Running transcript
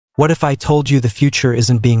What if I told you the future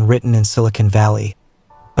isn't being written in Silicon Valley,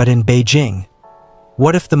 but in Beijing?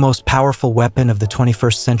 What if the most powerful weapon of the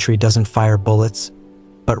 21st century doesn't fire bullets,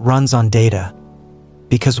 but runs on data?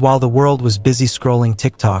 Because while the world was busy scrolling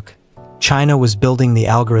TikTok, China was building the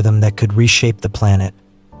algorithm that could reshape the planet.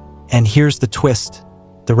 And here's the twist: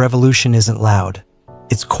 the revolution isn't loud.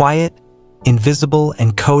 It's quiet, invisible,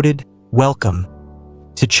 and coded. Welcome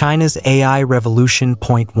to China's AI Revolution.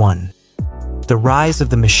 Point 1. The rise of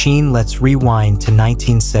the machine. Let's rewind to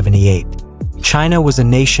 1978. China was a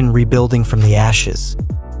nation rebuilding from the ashes.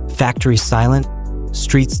 Factories silent,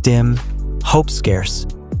 streets dim, hope scarce.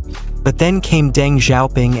 But then came Deng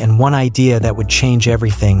Xiaoping and one idea that would change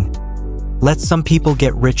everything. Let some people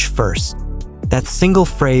get rich first. That single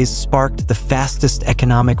phrase sparked the fastest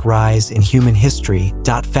economic rise in human history.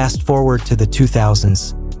 Fast forward to the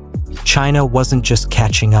 2000s. China wasn't just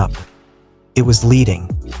catching up. It was leading.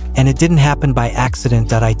 And it didn't happen by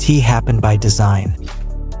accident. It happened by design.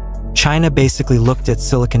 China basically looked at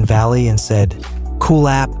Silicon Valley and said, "Cool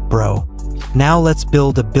app, bro. Now let's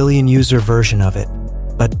build a billion-user version of it.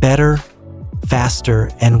 But better,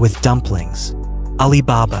 faster, and with dumplings."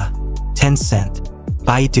 Alibaba, Tencent,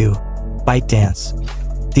 Baidu,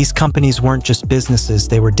 ByteDance. These companies weren't just businesses,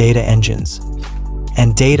 they were data engines.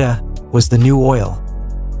 And data was the new oil.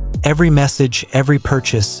 Every message, every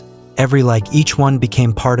purchase, every like, each one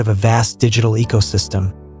became part of a vast digital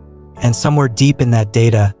ecosystem. And somewhere deep in that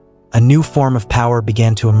data, a new form of power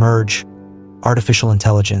began to emerge: artificial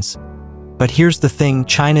intelligence. But here's the thing: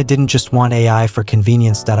 China didn't just want AI for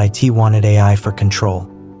convenience. It wanted AI for control.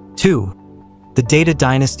 2. The data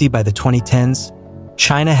dynasty. By the 2010s,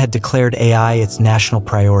 China had declared AI its national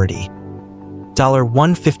priority.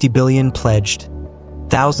 $150 billion pledged,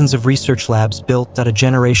 thousands of research labs built, a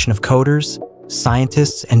generation of coders,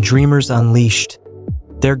 scientists, and dreamers unleashed.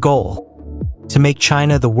 Their goal: to make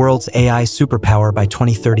China the world's AI superpower by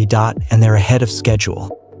 2030. And they're ahead of schedule.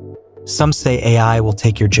 Some say AI will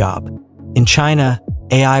take your job. In China,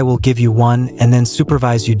 AI will give you one and then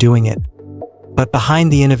supervise you doing it. But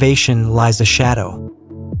behind the innovation lies a shadow.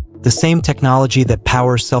 The same technology that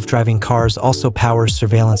powers self-driving cars also powers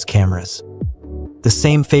surveillance cameras. The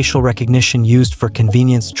same facial recognition used for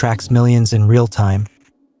convenience tracks millions in real time.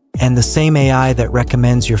 And the same AI that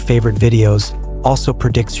recommends your favorite videos also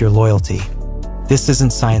predicts your loyalty. This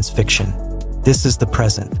isn't science fiction. This is the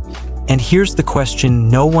present. And here's the question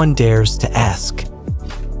no one dares to ask.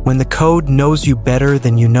 When the code knows you better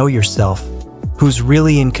than you know yourself, who's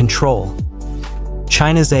really in control?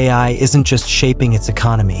 China's AI isn't just shaping its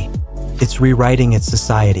economy, it's rewriting its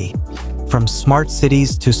society. From smart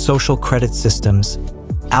cities to social credit systems,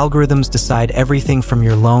 algorithms decide everything from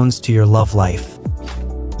your loans to your love life.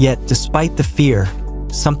 Yet, despite the fear,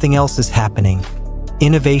 something else is happening: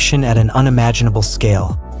 innovation at an unimaginable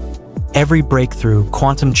scale. Every breakthrough,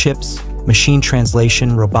 quantum chips, machine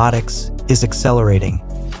translation, robotics, is accelerating.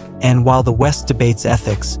 And while the West debates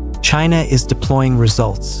ethics, China is deploying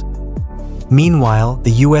results. Meanwhile,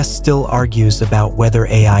 the US still argues about whether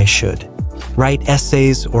AI should write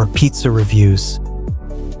essays or pizza reviews.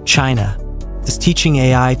 China is teaching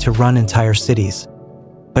AI to run entire cities.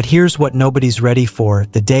 But here's what nobody's ready for: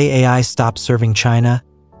 the day AI stops serving China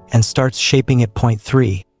and starts shaping it. Point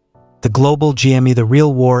 3. The global GME. The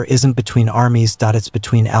real war isn't between armies. It's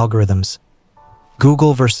between algorithms.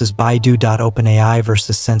 Google versus Baidu. OpenAI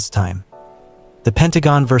versus SenseTime. The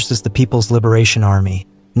Pentagon versus the People's Liberation Army.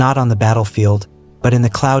 Not on the battlefield, but in the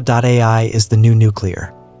cloud. AI is the new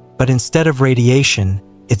nuclear. But instead of radiation,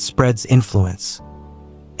 it spreads influence.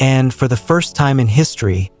 And for the first time in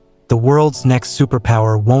history, the world's next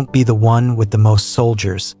superpower won't be the one with the most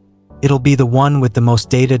soldiers. It'll be the one with the most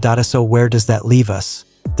data. So where does that leave us?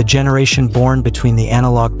 The generation born between the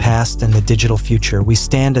analog past and the digital future. We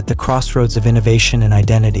stand at the crossroads of innovation and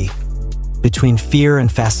identity. Between fear and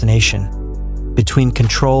fascination. Between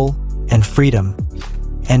control and freedom.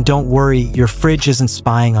 And don't worry, your fridge isn't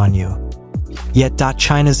spying on you. Yet,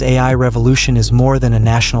 China's AI revolution is more than a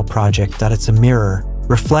national project. It's a mirror,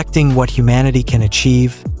 reflecting what humanity can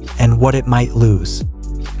achieve and what it might lose.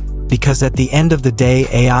 Because at the end of the day,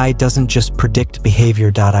 AI doesn't just predict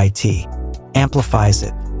behavior. It amplifies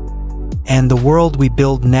it. And the world we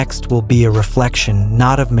build next will be a reflection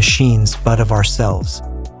not of machines but of ourselves.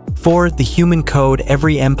 4. The human code.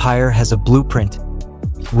 Every empire has a blueprint.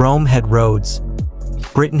 Rome had roads,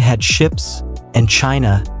 Britain had ships, and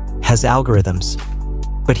China has algorithms.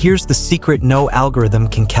 But here's the secret: no algorithm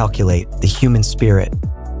can calculate the human spirit.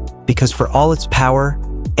 Because for all its power,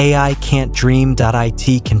 AI can't dream.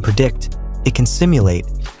 It can predict, it can simulate,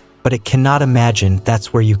 but it cannot imagine.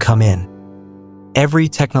 That's where you come in. Every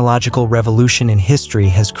technological revolution in history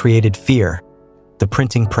has created fear. The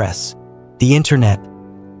printing press, the internet,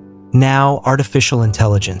 now artificial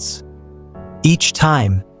intelligence. Each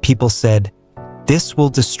time, people said, "This will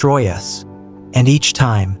destroy us." And each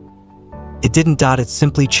time, it didn't. It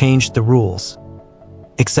simply changed the rules.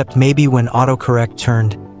 Except maybe when autocorrect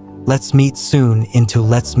turned "let's meet soon" into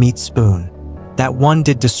 "let's meet spoon." That one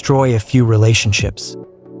did destroy a few relationships.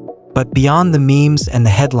 But beyond the memes and the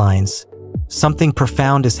headlines, something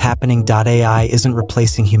profound is happening. AI isn't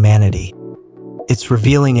replacing humanity. It's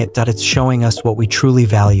revealing it. It's showing us what we truly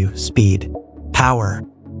value: speed, power,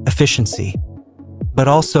 efficiency, but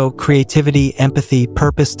also creativity, empathy,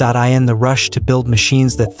 purpose. In the rush to build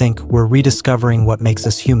machines that think, we're rediscovering what makes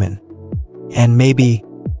us human. And maybe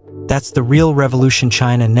that's the real revolution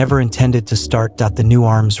China never intended to start. The new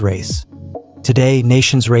arms race. Today,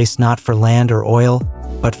 nations race not for land or oil,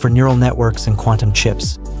 but for neural networks and quantum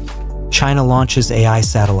chips. China launches AI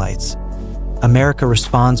satellites. America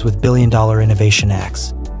responds with billion-dollar innovation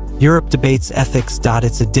acts. Europe debates ethics.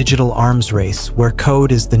 It's a digital arms race where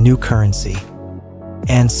code is the new currency.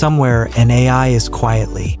 And somewhere, an AI is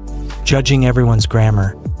quietly judging everyone's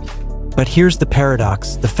grammar. But here's the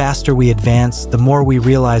paradox: the faster we advance, the more we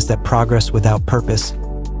realize that progress without purpose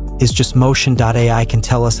is just motion. AI can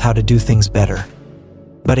tell us how to do things better,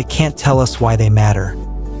 but it can't tell us why they matter.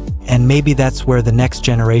 And maybe that's where the next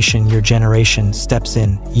generation, your generation, steps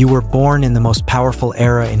in. You were born in the most powerful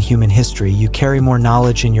era in human history. You carry more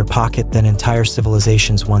knowledge in your pocket than entire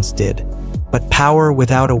civilizations once did. But power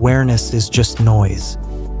without awareness is just noise.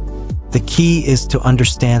 The key is to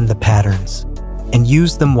understand the patterns and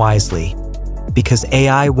use them wisely, because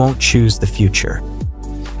AI won't choose the future.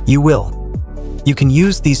 You will. You can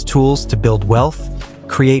use these tools to build wealth,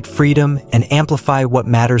 create freedom, and amplify what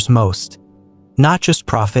matters most. Not just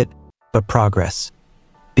profit, but progress.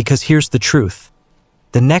 Because here's the truth: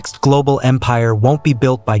 the next global empire won't be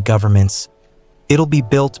built by governments. It'll be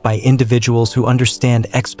built by individuals who understand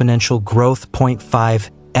exponential growth.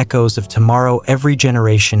 5 Echoes of tomorrow. Every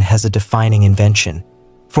generation has a defining invention.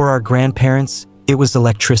 For our grandparents, it was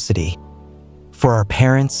electricity. For our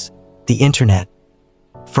parents, the internet.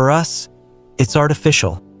 For us, it's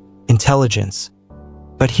artificial intelligence.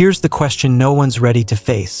 But here's the question no one's ready to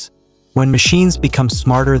face. When machines become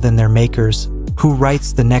smarter than their makers, who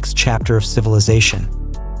writes the next chapter of civilization?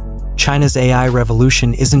 China's AI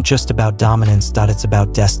revolution isn't just about dominance. It's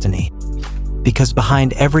about destiny. Because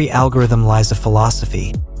behind every algorithm lies a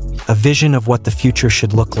philosophy, a vision of what the future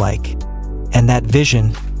should look like. And that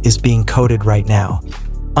vision is being coded right now.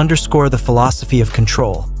 Underscore the philosophy of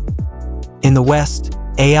control. In the West,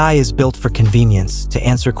 AI is built for convenience, to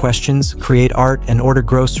answer questions, create art, and order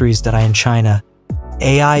groceries. In China,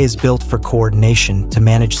 AI is built for coordination, to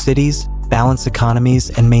manage cities, balance economies,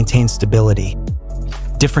 and maintain stability.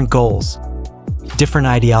 Different goals, different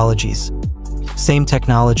ideologies, same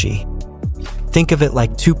technology. Think of it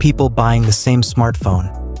like two people buying the same smartphone.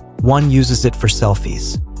 One uses it for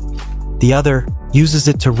selfies. The other uses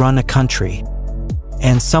it to run a country.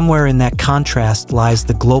 And somewhere in that contrast lies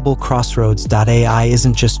the global crossroads. AI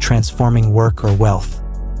isn't just transforming work or wealth.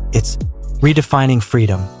 It's redefining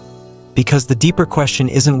freedom. Because the deeper question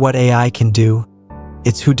isn't what AI can do,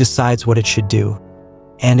 it's who decides what it should do.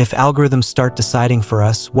 And if algorithms start deciding for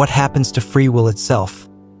us, what happens to free will itself?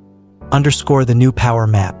 Underscore the new power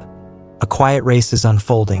map. A quiet race is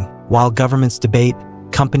unfolding. While governments debate,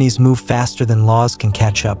 companies move faster than laws can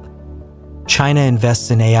catch up. China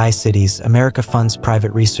invests in AI cities, America funds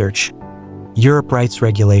private research. Europe writes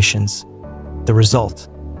regulations. The result: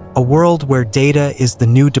 a world where data is the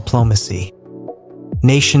new diplomacy.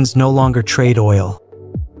 Nations no longer trade oil.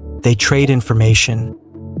 They trade information.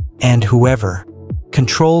 And whoever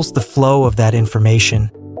controls the flow of that information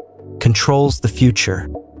controls the future.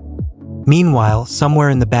 Meanwhile, somewhere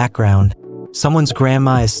in the background, someone's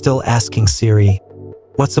grandma is still asking Siri,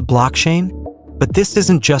 "What's a blockchain?" But this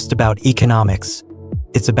isn't just about economics.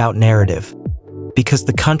 It's about narrative. Because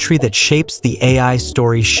the country that shapes the AI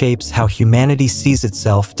story shapes how humanity sees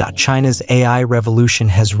itself. China's AI revolution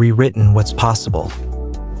has rewritten what's possible.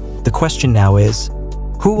 The question now is,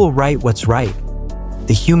 who will write what's right?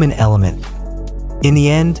 The human element. In the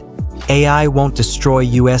end, AI won't destroy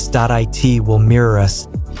us. It will mirror us.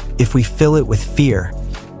 If we fill it with fear,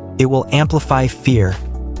 it will amplify fear.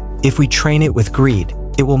 If we train it with greed,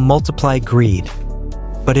 it will multiply greed.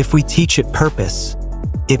 But if we teach it purpose,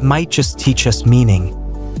 it might just teach us meaning.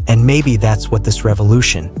 And maybe that's what this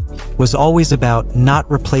revolution was always about: not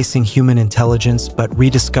replacing human intelligence, but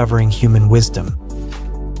rediscovering human wisdom.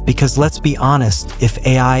 Because let's be honest, if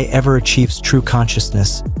AI ever achieves true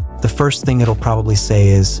consciousness, the first thing it'll probably say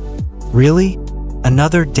is, "Really?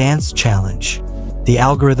 Another dance challenge. The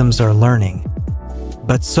algorithms are learning,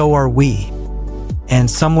 but so are we. And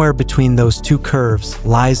somewhere between those two curves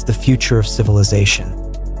lies the future of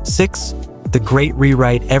civilization. 6. The Great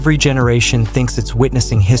Rewrite. Every generation thinks it's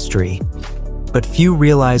witnessing history, but few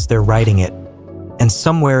realize they're writing it. And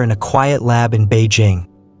somewhere in a quiet lab in Beijing,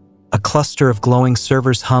 a cluster of glowing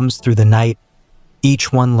servers hums through the night,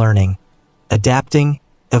 each one learning, adapting,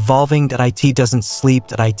 evolving. IT doesn't sleep,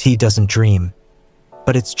 IT doesn't dream.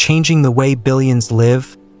 But it's changing the way billions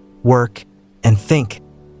live, work, and think.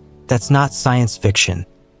 That's not science fiction.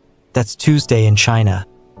 That's Tuesday in China.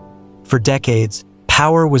 For decades,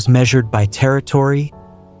 power was measured by territory,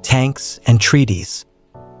 tanks, and treaties.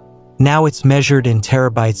 Now it's measured in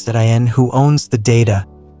terabytes. In who owns the data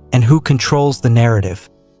and who controls the narrative.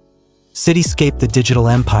 Cityscape, the digital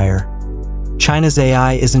empire. China's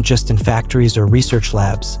AI isn't just in factories or research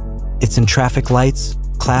labs. It's in traffic lights,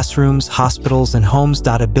 classrooms, hospitals, and homes.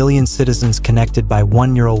 A billion citizens connected by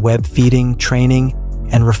one neural web, feeding, training,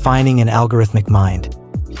 and refining an algorithmic mind.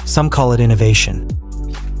 Some call it innovation.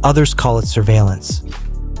 Others call it surveillance.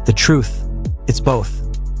 The truth, it's both.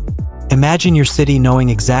 Imagine your city knowing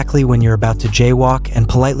exactly when you're about to jaywalk and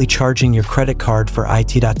politely charging your credit card for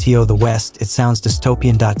it.to the West. It sounds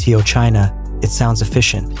dystopian. To China, it sounds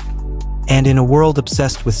efficient. And in a world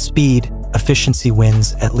obsessed with speed, efficiency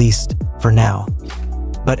wins, at least for now.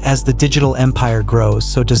 But as the digital empire grows,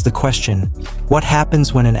 so does the question, what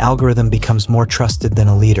happens when an algorithm becomes more trusted than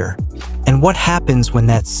a leader? And what happens when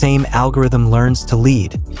that same algorithm learns to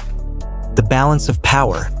lead? The balance of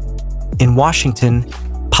power. In Washington,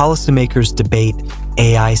 policymakers debate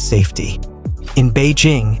AI safety. In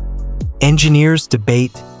Beijing, engineers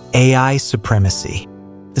debate AI supremacy.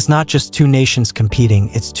 It's not just two nations competing,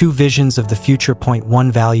 it's two visions of the future.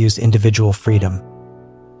 One values individual freedom,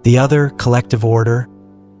 the other collective order.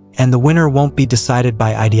 And the winner won't be decided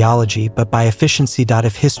by ideology, but by efficiency.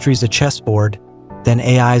 If history's a chessboard, then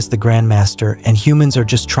AI's the grandmaster, and humans are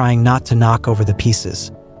just trying not to knock over the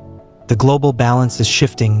pieces. The global balance is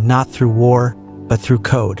shifting not through war, but through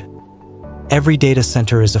code. Every data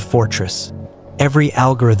center is a fortress, every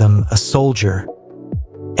algorithm a soldier,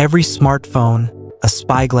 every smartphone a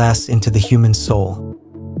spyglass into the human soul.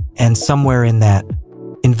 And somewhere in that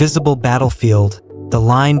invisible battlefield, the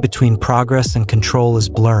line between progress and control is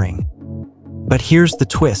blurring. But here's the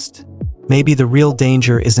twist. Maybe the real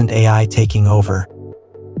danger isn't AI taking over.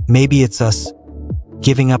 Maybe it's us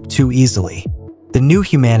giving up too easily. The new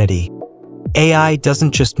humanity. AI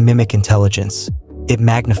doesn't just mimic intelligence, it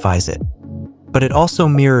magnifies it. But it also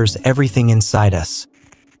mirrors everything inside us.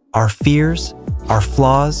 Our fears, our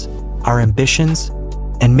flaws, our ambitions,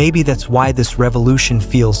 and maybe that's why this revolution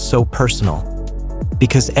feels so personal.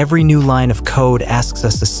 Because every new line of code asks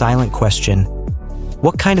us a silent question: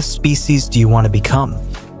 what kind of species do you want to become?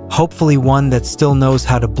 Hopefully one that still knows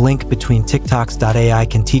how to blink between TikToks. AI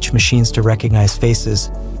can teach machines to recognize faces,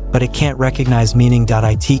 but it can't recognize meaning.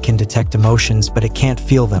 It can detect emotions, but it can't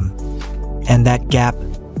feel them. And that gap,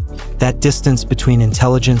 that distance between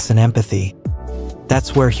intelligence and empathy,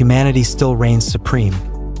 that's where humanity still reigns supreme.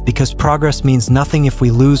 Because progress means nothing if we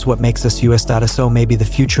lose what makes us us. So maybe the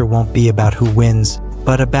future won't be about who wins,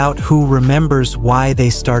 but about who remembers why they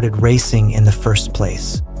started racing in the first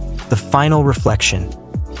place. The final reflection.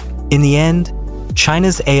 In the end,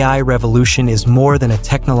 China's AI revolution is more than a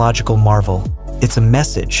technological marvel. It's a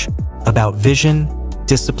message about vision,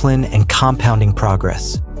 discipline, and compounding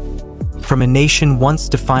progress. From a nation once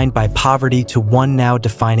defined by poverty to one now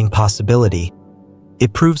defining possibility,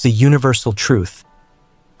 it proves a universal truth.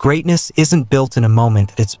 Greatness isn't built in a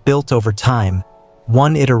moment, it's built over time,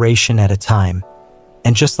 one iteration at a time.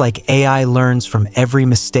 And just like AI learns from every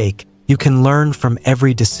mistake, you can learn from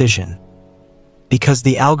every decision. Because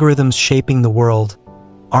the algorithms shaping the world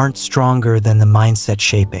aren't stronger than the mindset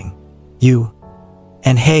shaping you.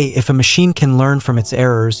 And hey, if a machine can learn from its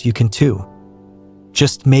errors, you can too.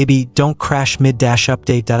 Just maybe don't crash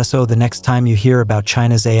mid-update. So the next time you hear about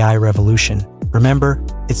China's AI revolution, remember,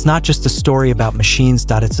 it's not just a story about machines.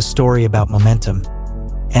 It's a story about momentum.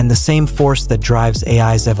 And the same force that drives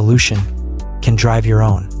AI's evolution can drive your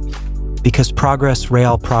own. Because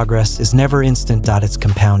real progress is never instant. It's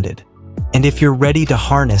compounded. And if you're ready to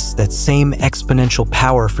harness that same exponential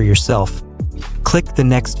power for yourself, click the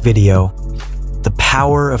next video, The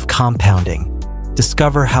Power of Compounding.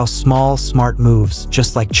 Discover how small, smart moves,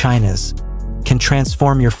 just like China's, can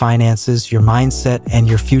transform your finances, your mindset, and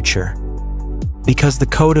your future. Because the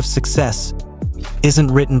code of success isn't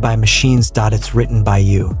written by machines. It's written by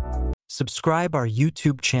you. Subscribe our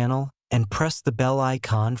YouTube channel and press the bell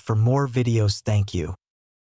icon for more videos. Thank you.